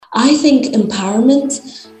I think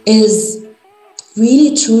empowerment is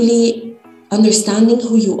really truly understanding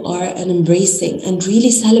who you are and embracing and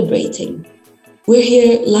really celebrating. We're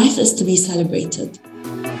here, life is to be celebrated.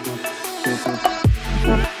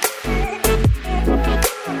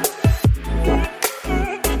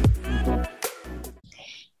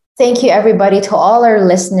 Thank you, everybody, to all our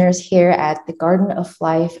listeners here at the Garden of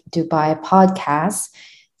Life Dubai podcast.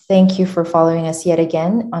 Thank you for following us yet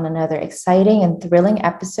again on another exciting and thrilling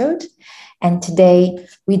episode. And today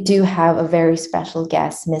we do have a very special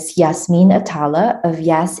guest, Miss Yassminne Attala of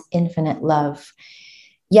Yass Infinite Love.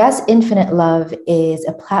 Yass Infinite Love is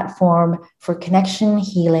a platform for connection,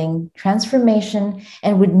 healing, transformation,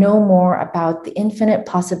 and would know more about the infinite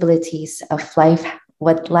possibilities of life,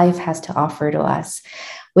 what life has to offer to us.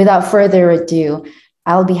 Without further ado,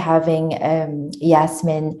 I'll be having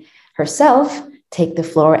Yassminne herself take the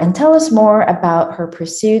floor and tell us more about her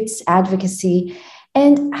pursuits, advocacy,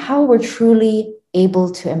 and how we're truly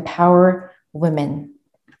able to empower women.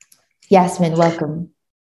 Yassminne, welcome.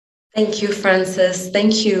 Thank you, Francis.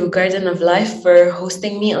 Thank you, Garden of Life, for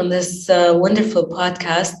hosting me on this wonderful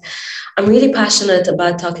podcast. I'm really passionate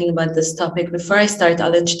about talking about this topic. Before I start,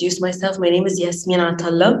 I'll introduce myself. My name is Yassminne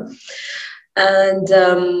Attala. And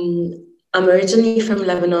I'm originally from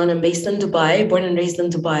Lebanon. I'm based in Dubai, born and raised in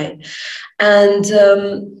Dubai. And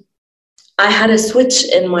I had a switch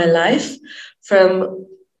in my life from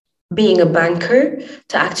being a banker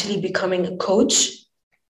to actually becoming a coach.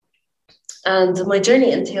 And my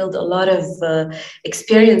journey entailed a lot of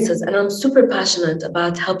experiences. And I'm super passionate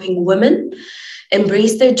about helping women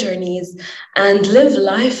embrace their journeys and live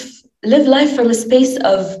life from a space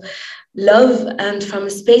of love and from a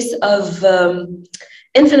space of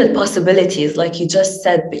infinite possibilities, like you just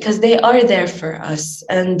said, because they are there for us.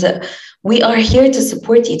 And we are here to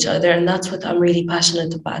support each other. And that's what I'm really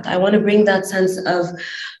passionate about. I want to bring that sense of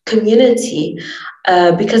community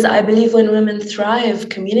because I believe when women thrive,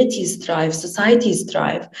 communities thrive, societies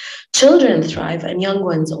thrive, children thrive, and young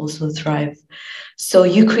ones also thrive. So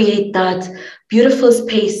you create that beautiful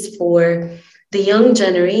space for the young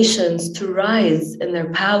generations to rise in their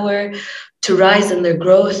power, to rise in their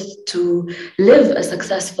growth, to live a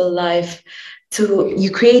successful life. You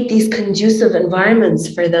create these conducive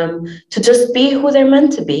environments for them to just be who they're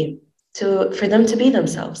meant to be, for them to be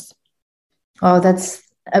themselves. Oh, that's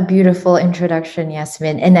a beautiful introduction,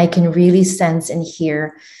 Yassminne. And I can really sense and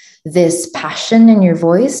hear this passion in your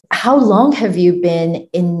voice. How long have you been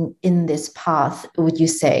in this path, would you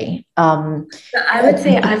say? I would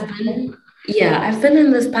say I've been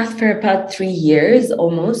in this path for about 3 years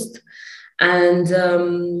almost. And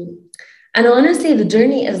honestly, the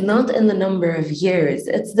journey is not in the number of years.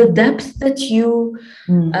 It's the depth that you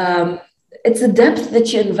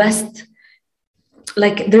invest.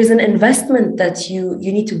 Like there's an investment that you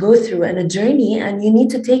need to go through and a journey, and you need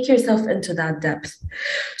to take yourself into that depth.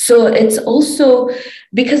 So it's also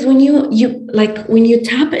because when you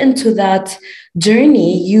tap into that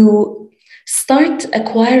journey, you start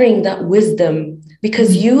acquiring that wisdom,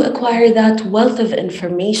 because you acquire that wealth of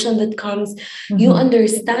information that comes. You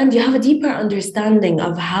understand, you have a deeper understanding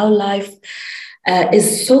of how life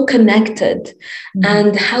is so connected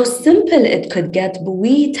and how simple it could get, but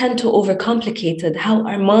we tend to overcomplicate it, how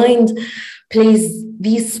our mind plays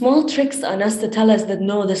these small tricks on us to tell us that,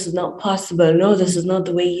 no, this is not possible. No, this is not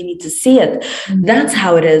the way you need to see it. That's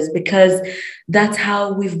how it is, because that's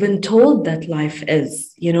how we've been told that life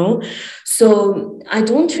is, So I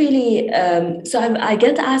don't really, I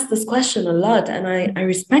get asked this question a lot, and I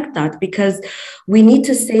respect that, because we need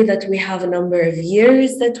to say that we have a number of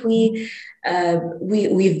years that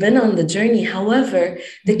we've been on the journey. However,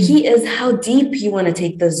 the key is how deep you want to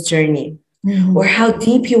take this journey. Or how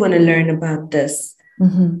deep you want to learn about this.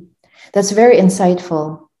 That's very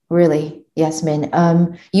insightful, really,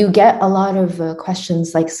 Yassminne. You get a lot of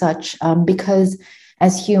questions like such because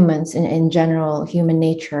as humans, in general, human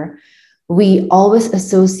nature, we always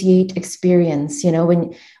associate experience,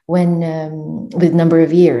 when with number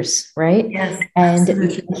of years, right? Yes, and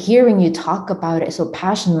absolutely. Hearing you talk about it so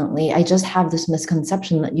passionately, I just have this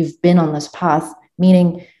misconception that you've been on this path,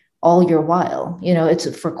 meaning all your while, it's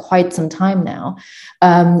for quite some time now.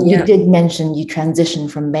 You did mention you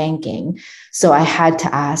transitioned from banking. So I had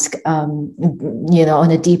to ask,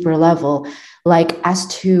 on a deeper level, like as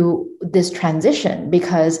to this transition,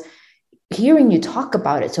 because hearing you talk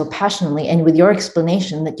about it so passionately and with your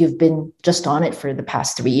explanation that you've been just on it for the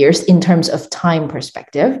past 3 years in terms of time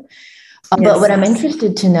perspective. But what I'm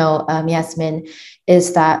interested to know, Yassminne,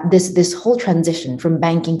 is that this whole transition from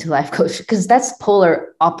banking to life coach, because that's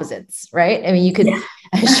polar opposites, right? I mean, you could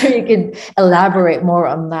I'm sure you could elaborate more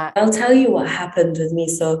on that. I'll tell you what happened with me.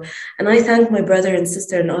 So, and I thank my brother and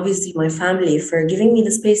sister and obviously my family for giving me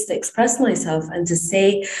the space to express myself and to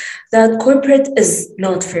say that corporate is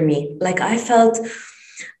not for me. Like I felt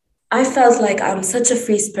like I'm such a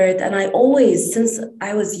free spirit, and I always, since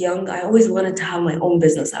I was young, I always wanted to have my own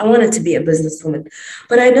business. I wanted to be a businesswoman,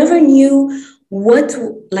 but I never knew what,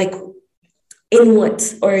 like, in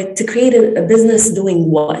what, or to create a business doing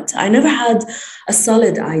what. I never had a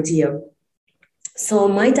solid idea. So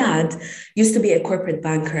my dad used to be a corporate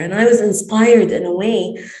banker, and I was inspired in a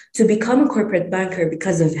way to become a corporate banker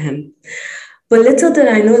because of him. But little did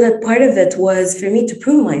I know that part of it was for me to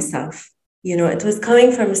prove myself. You know, it was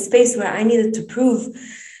coming from a space where I needed to prove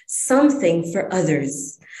something for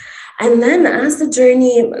others. And then as the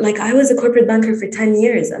journey, like I was a corporate banker for 10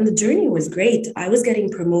 years and the journey was great. I was getting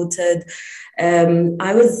promoted.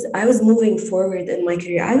 I was moving forward in my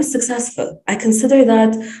career. I was successful. I consider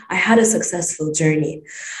that I had a successful journey.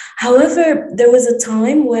 However, there was a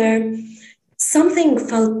time where something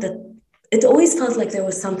felt that it always felt like there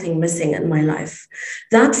was something missing in my life.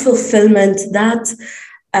 That fulfillment, that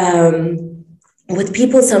what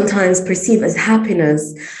people sometimes perceive as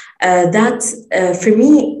happiness, for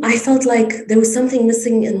me, I felt like there was something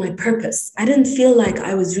missing in my purpose. I didn't feel like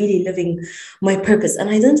I was really living my purpose, and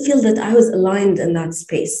I didn't feel that I was aligned in that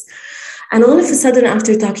space. And all of a sudden,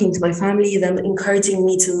 after talking to my family, them encouraging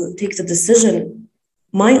me to take the decision,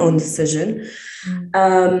 my own decision,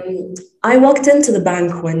 I walked into the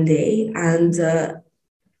bank one day and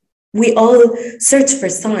we all searched for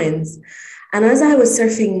signs. And as I was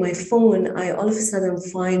surfing my phone, I all of a sudden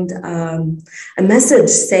find a message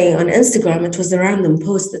saying on Instagram, it was a random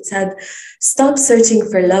post that said, "Stop searching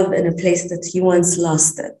for love in a place that you once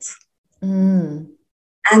lost it." Mm.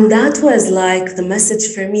 And that was like the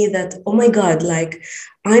message for me that, oh my God, like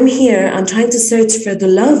I'm here, I'm trying to search for the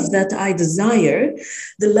love that I desire.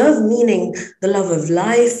 The love meaning the love of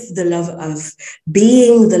life, the love of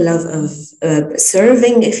being, the love of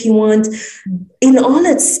serving, if you want, in all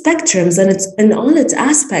its spectrums and it's in all its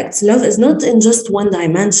aspects. Love is not in just one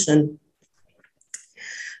dimension.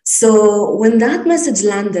 So when that message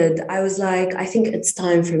landed, I was like, I think it's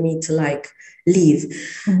time for me to like leave.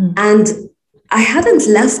 Mm-hmm. And I hadn't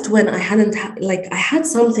left when I hadn't I had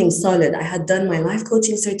something solid. I had done my life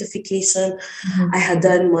coaching certification. Mm-hmm. I had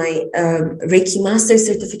done my Reiki master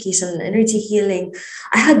certification in energy healing.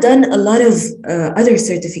 I had done a lot of other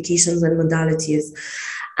certifications and modalities.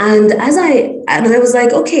 And I was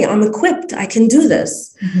like, okay, I'm equipped. I can do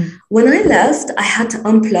this. Mm-hmm. When I left, I had to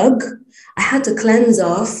unplug. I had to cleanse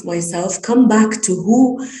off myself, come back to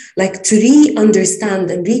to re-understand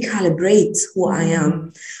and recalibrate who I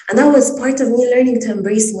am. And that was part of me learning to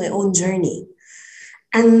embrace my own journey.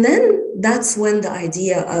 And then that's when the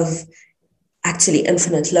idea of actually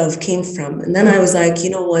infinite love came from. And then I was like, you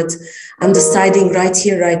know what? I'm deciding right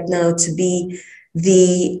here, right now to be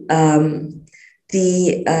the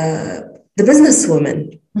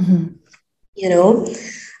businesswoman, Mm-hmm. you know?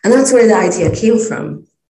 And that's where the idea came from.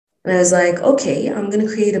 And I was like, okay, I'm going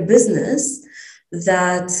to create a business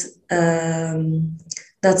that's going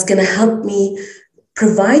to help me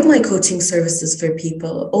provide my coaching services for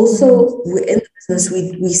people. Also, in the business,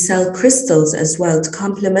 we sell crystals as well to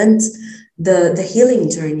complement the healing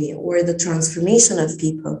journey or the transformation of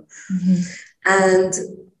people. Mm-hmm.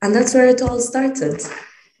 And that's where it all started.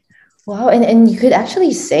 Wow. And you could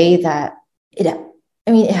actually say that it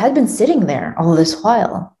had been sitting there all this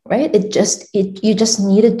while, right? You just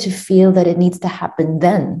needed to feel that it needs to happen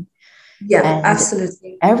then. Yeah, and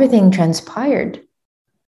absolutely. Everything transpired.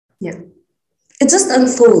 Yeah. It just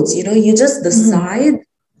unfolds, you just decide,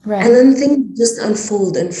 right. And then things just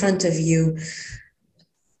unfold in front of you.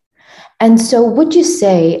 And so would you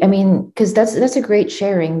say, because that's a great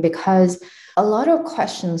sharing, because a lot of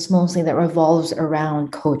questions mostly that revolves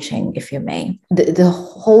around coaching, if you may. The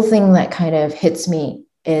whole thing that kind of hits me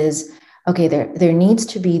is, okay, there needs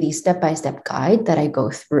to be the step-by-step guide that I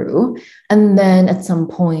go through. And then at some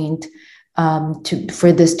point,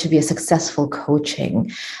 for this to be a successful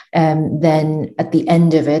coaching, then at the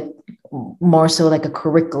end of it, more so like a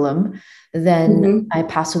curriculum, then I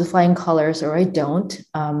pass with flying colors or I don't.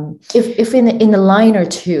 If in a line or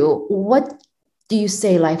two, what do you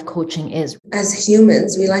say life coaching is? As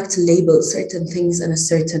humans, we like to label certain things in a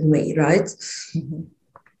certain way, right?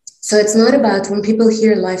 So it's not about when people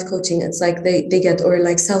hear life coaching, it's like they get, or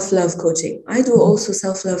like self-love coaching. I do also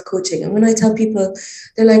self-love coaching. And when I tell people,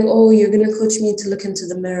 they're like, oh, you're going to coach me to look into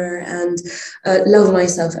the mirror and love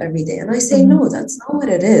myself every day. And I say, no, that's not what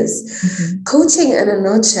it is. Coaching in a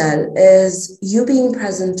nutshell is you being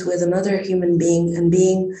present with another human being and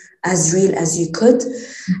being as real as you could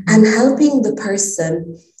and helping the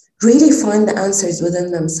person really find the answers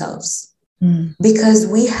within themselves. Because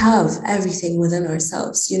we have everything within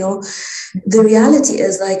ourselves, you know. The reality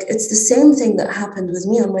is, like, it's the same thing that happened with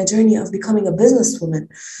me on my journey of becoming a businesswoman.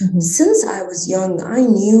 Since I was young, I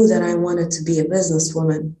knew that I wanted to be a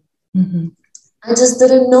businesswoman. I just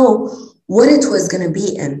didn't know what it was going to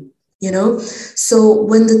be in, you know. So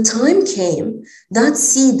when the time came, that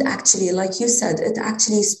seed actually, like you said, it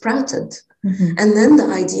actually sprouted. And then the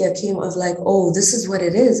idea came of like, oh, this is what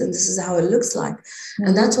it is, and this is how it looks like.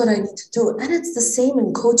 And that's what I need to do. And it's the same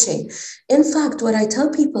in coaching. In fact, what I tell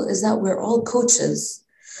people is that we're all coaches.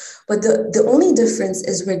 But the only difference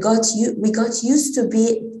is we got used to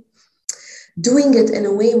be doing it in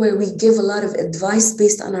a way where we give a lot of advice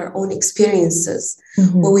based on our own experiences.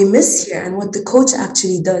 What we miss here, and what the coach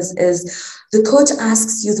actually does, is the coach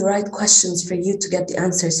asks you the right questions for you to get the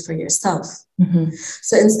answers for yourself.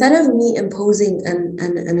 So instead of me imposing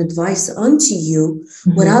an advice onto you,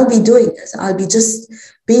 what I'll be doing is I'll be just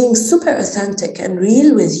being super authentic and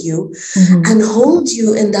real with you and hold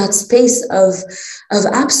you in that space of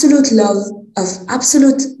absolute love, of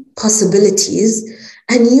absolute possibilities.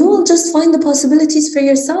 And you will just find the possibilities for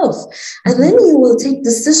yourself. And then you will take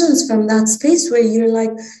decisions from that space where you're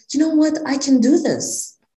like, you know what, I can do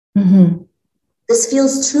this. This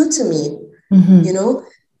feels true to me, you know?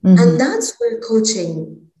 And that's where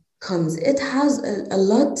coaching comes. It has a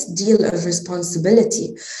lot deal of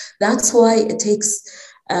responsibility. That's why it takes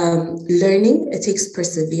learning, it takes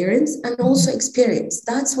perseverance, and also experience.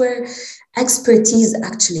 That's where expertise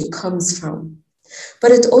actually comes from.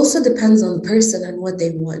 But it also depends on the person and what they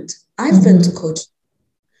want. I've been to coaches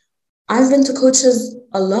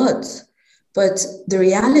a lot, but the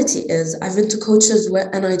reality is I've been to coaches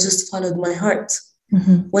and I just followed my heart.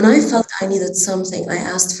 When I felt I needed something, I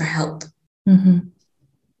asked for help. And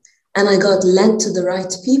I got led to the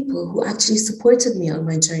right people who actually supported me on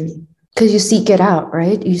my journey. Because you seek it out,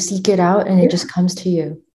 right? You seek it out and it just comes to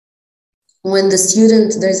you. When the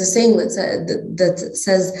student, there's a saying that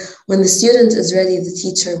says, when the student is ready, the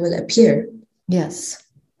teacher will appear. Yes.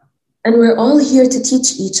 And we're all here to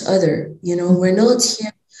teach each other. You know, we're not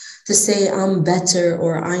here to say I'm better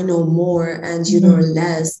or I know more and you know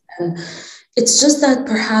less. And it's just that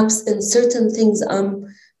perhaps in certain things,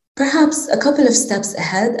 perhaps a couple of steps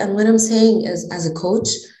ahead. And what I'm saying is, as a coach,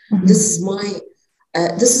 this is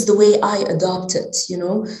the way I adopt it, you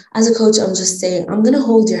know. As a coach, I'm just saying, I'm going to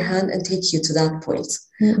hold your hand and take you to that point.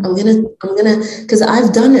 I'm going to, because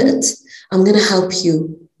I've done it, I'm going to help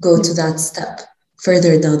you go to that step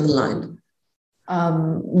further down the line.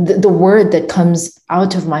 The word that comes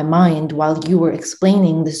out of my mind while you were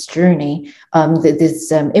explaining this journey,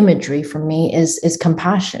 this imagery for me is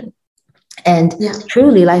compassion. And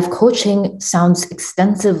truly, life coaching sounds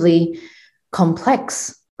extensively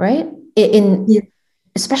complex, right?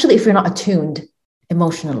 Especially if you're not attuned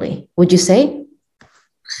emotionally, would you say?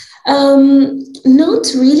 Not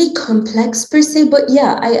really complex per se, but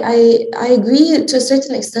yeah, I agree to a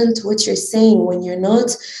certain extent to what you're saying. When you're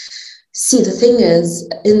not, see, the thing is,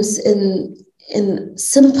 in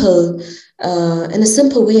a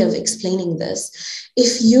simple way of explaining this,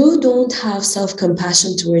 if you don't have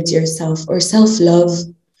self-compassion towards yourself or self-love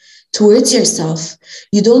towards yourself,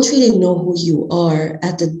 you don't really know who you are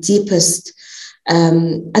at the deepest,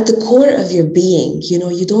 at the core of your being. You know,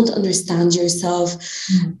 you don't understand yourself.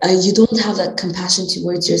 You don't have that compassion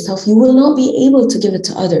towards yourself. You will not be able to give it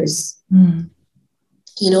to others.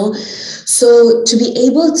 You know, so to be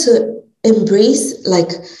able to embrace, like,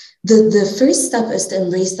 the first step is to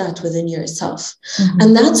embrace that within yourself.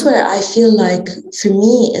 And that's where I feel like, for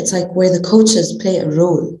me, it's like where the coaches play a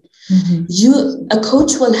role. A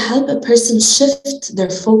coach will help a person shift their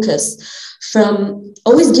focus from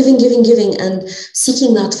always giving, and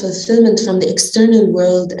seeking that fulfillment from the external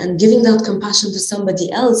world and giving that compassion to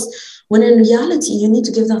somebody else, when in reality, you need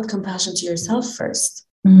to give that compassion to yourself first.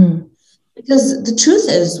 Because the truth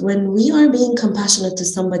is, when we are being compassionate to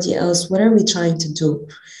somebody else, what are we trying to do?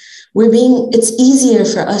 It's easier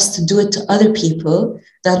for us to do it to other people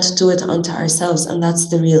than to do it onto ourselves. And that's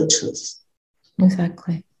the real truth.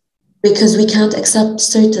 Exactly. Because we can't accept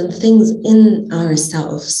certain things in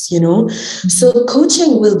ourselves, you know? So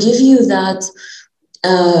coaching will give you that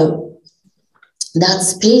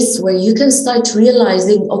space where you can start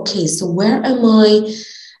realizing, okay, so where am I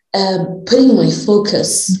putting my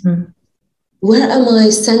focus? Where am I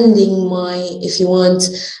sending my, if you want,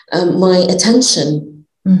 my attention?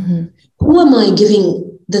 Who am I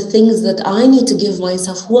giving the things that I need to give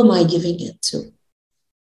myself? Who am I giving it to?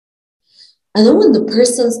 And then when the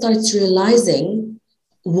person starts realizing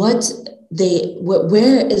where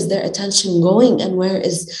is their attention going, and where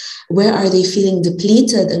are they feeling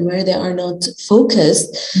depleted, and where they are not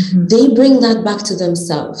focused, they bring that back to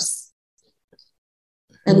themselves.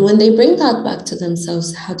 And when they bring that back to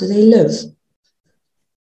themselves, how do they live?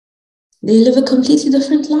 They live a completely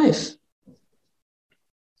different life.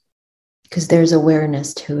 Because there's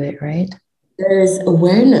awareness to it, right? There's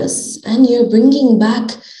awareness, and you're bringing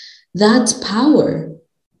back that power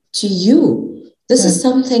to you. This is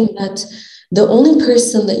something that the only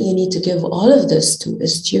person that you need to give all of this to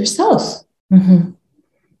is to yourself. You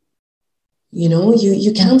know,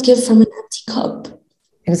 you can't give from an empty cup.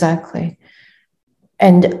 Exactly.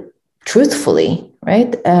 And truthfully,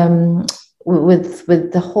 right? With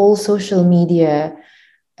the whole social media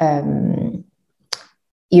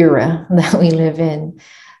era that we live in,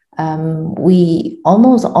 we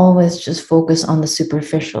almost always just focus on the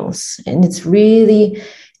superficials, and it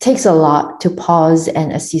takes a lot to pause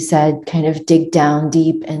and, as you said, kind of dig down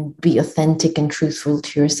deep and be authentic and truthful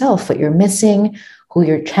to yourself, what you're missing, who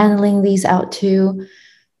you're channeling these out to,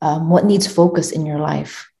 what needs focus in your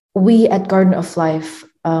life. We at Garden of Life,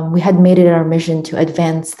 we had made it our mission to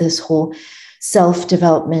advance this whole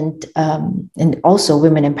self-development and also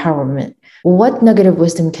women empowerment. What nugget of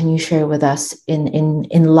wisdom can you share with us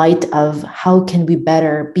in light of how can we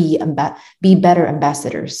better be better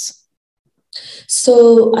ambassadors?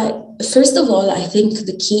 So first of all, I think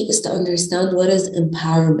the key is to understand what is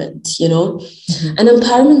empowerment, you know? And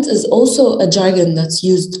empowerment is also a jargon that's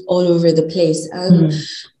used all over the place. And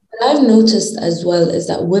what I've noticed as well is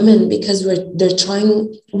that women, because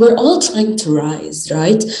we're all trying to rise,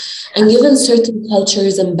 right? And given certain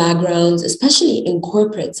cultures and backgrounds, especially in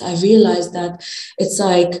corporates, I've realized that it's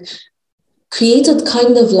like created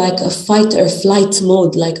kind of like a fight or flight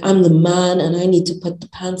mode. Like, I'm the man and I need to put the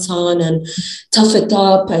pants on and tough it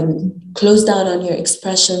up and close down on your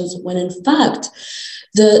expressions. When in fact,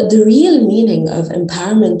 the real meaning of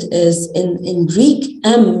empowerment is in Greek,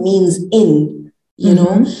 M means in, you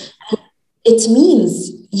know, it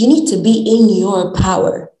means you need to be in your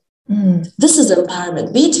power. This is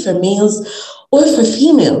empowerment, be it for males or for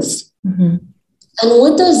females. And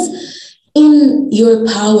what does in your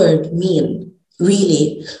power mean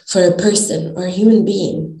really for a person or a human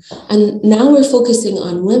being? And now we're focusing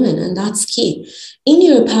on women, and that's key. In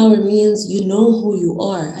your power means you know who you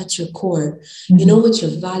are at your core. You know what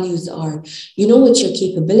your values are. You know what your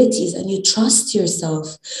capabilities, and you trust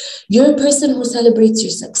yourself. You're a person who celebrates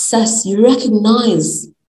your success. You recognize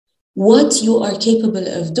what you are capable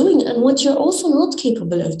of doing and what you're also not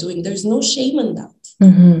capable of doing. There's no shame in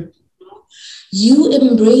that. You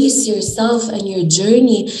embrace yourself and your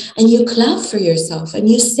journey, and you clap for yourself, and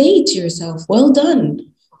you say to yourself, well done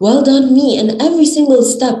me. And every single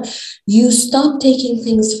step, you stop taking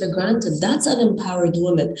things for granted. That's an empowered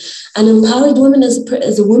woman. An empowered woman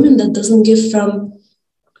is a woman that doesn't give from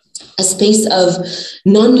a space of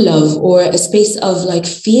non-love or a space of like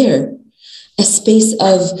fear, a space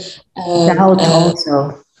of doubt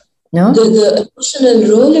also. No? The emotional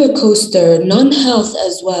roller coaster, non-health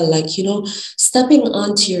as well, like, you know, stepping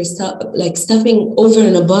onto yourself, like stepping over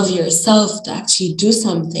and above yourself to actually do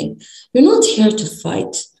something. You're not here to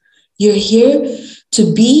fight. You're here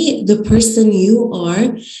to be the person you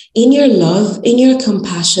are in your love, in your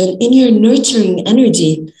compassion, in your nurturing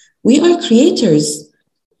energy. We are creators.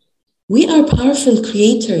 We are powerful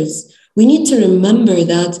creators. We need to remember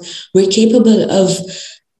that we're capable of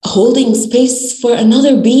holding space for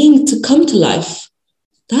another being to come to life.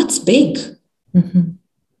 That's big.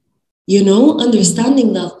 You know,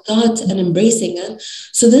 understanding that thought and embracing it.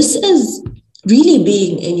 So this is really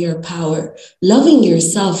being in your power, loving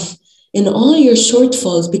yourself in all your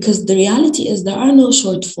shortfalls, because the reality is there are no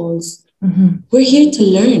shortfalls. We're here to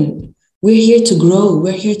learn. We're here to grow.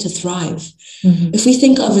 We're here to thrive. If we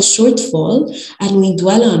think of a shortfall and we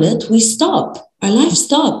dwell on it, we stop. Our life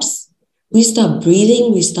stops. We stop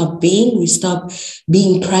breathing, we stop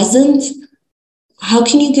being present. How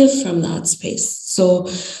can you give from that space? So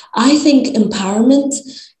I think empowerment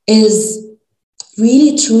is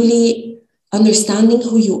really, truly understanding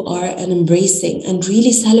who you are and embracing and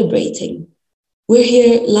really celebrating. We're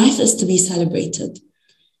here, life is to be celebrated.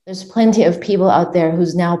 There's plenty of people out there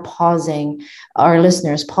who's now pausing, our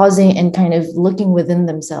listeners, pausing and kind of looking within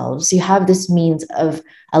themselves. You have this means of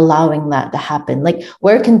allowing that to happen. Like,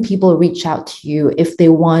 where can people reach out to you if they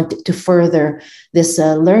want to further this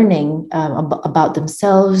learning about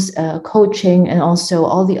themselves, coaching, and also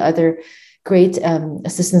all the other great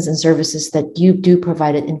assistance and services that you do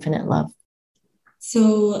provide at Infinite Love?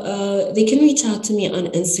 So they can reach out to me on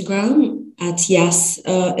Instagram at Yass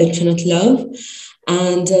Infinite Love.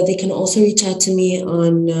 And they can also reach out to me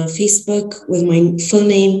on Facebook with my full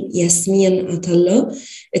name, Yassminne Atallah.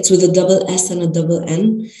 It's with a double S and a double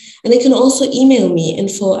N. And they can also email me,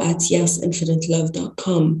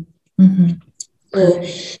 info@yassinfinitelove.com. Mm-hmm.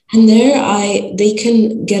 And there they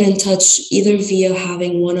can get in touch either via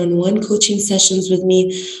having one-on-one coaching sessions with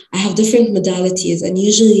me. I have different modalities, and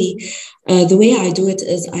usually the way I do it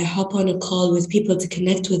is I hop on a call with people to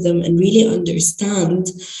connect with them and really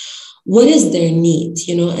understand what is their need,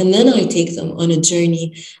 and then I take them on a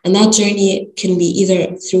journey. And that journey can be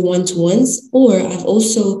either through one-to-ones, or I've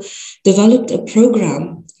also developed a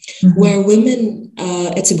program where women,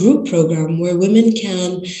 it's a group program where women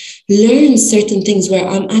can learn certain things, where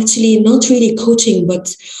I'm actually not really coaching,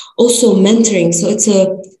 but also mentoring. So it's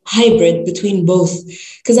a hybrid between both.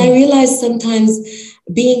 Because I realize sometimes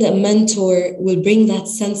being a mentor will bring that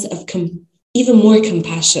sense of even more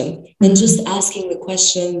compassion than just asking the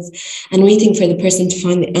questions and waiting for the person to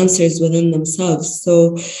find the answers within themselves.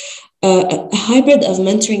 So a hybrid of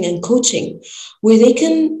mentoring and coaching, where they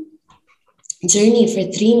can journey for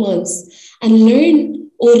 3 months and learn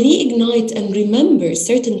or reignite and remember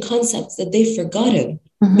certain concepts that they've forgotten.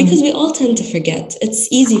 Because we all tend to forget. It's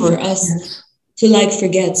easy for us to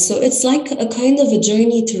forget. So it's like a kind of a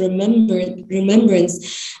journey to remembrance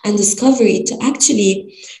and discovery, to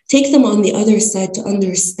actually take them on the other side, to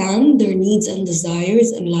understand their needs and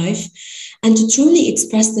desires in life, and to truly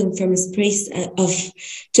express them from a space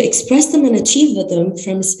to express them and achieve them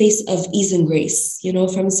from a space of ease and grace,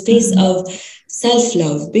 from a space of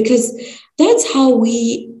self-love, because that's how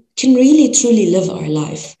we can really truly live our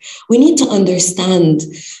life. We need to understand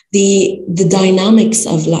the dynamics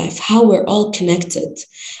of life, how we're all connected.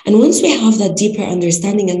 And once we have that deeper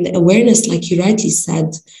understanding and the awareness, like you rightly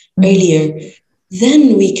said earlier,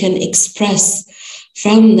 then we can express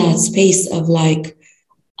from that space of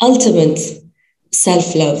ultimate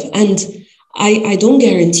self-love. And I don't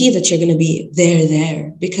guarantee that you're going to be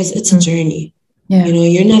there, because it's a journey. Yeah.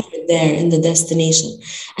 You're never there in the destination.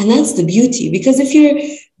 And that's the beauty, because if you're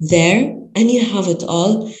there and you have it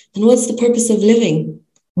all, then what's the purpose of living?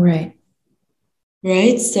 Right.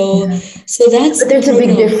 So that's... But there's a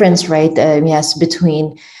big difference, right? Yes,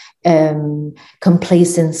 between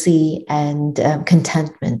complacency and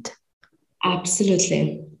contentment.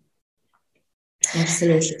 Absolutely.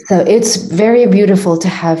 So it's very beautiful to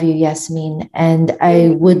have you, Yassminne, and I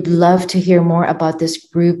would love to hear more about this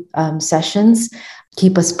group sessions.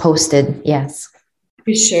 Keep us posted. Yes.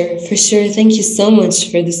 For sure. Thank you so much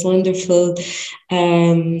for this wonderful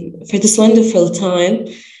time.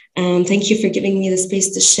 Thank you for giving me the space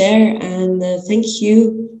to share, and thank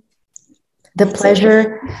you. The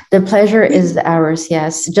pleasure is ours.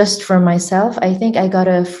 Yes. Just for myself, I think I got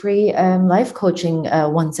a free life coaching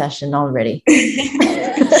one session already.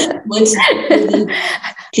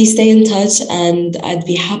 Please stay in touch, and I'd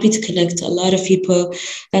be happy to connect a lot of people.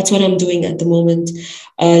 That's what I'm doing at the moment,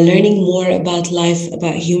 learning more about life,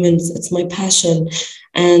 about humans. It's my passion,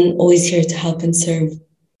 and always here to help and serve.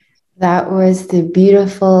 That was the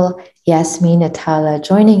beautiful Yassminne Atallah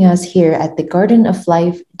joining us here at the Garden of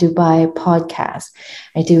Life Dubai podcast.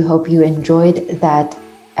 I do hope you enjoyed that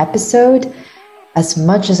episode as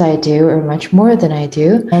much as I do, or much more than I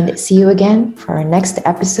do. And see you again for our next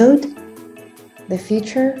episode. The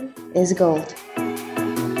future is gold.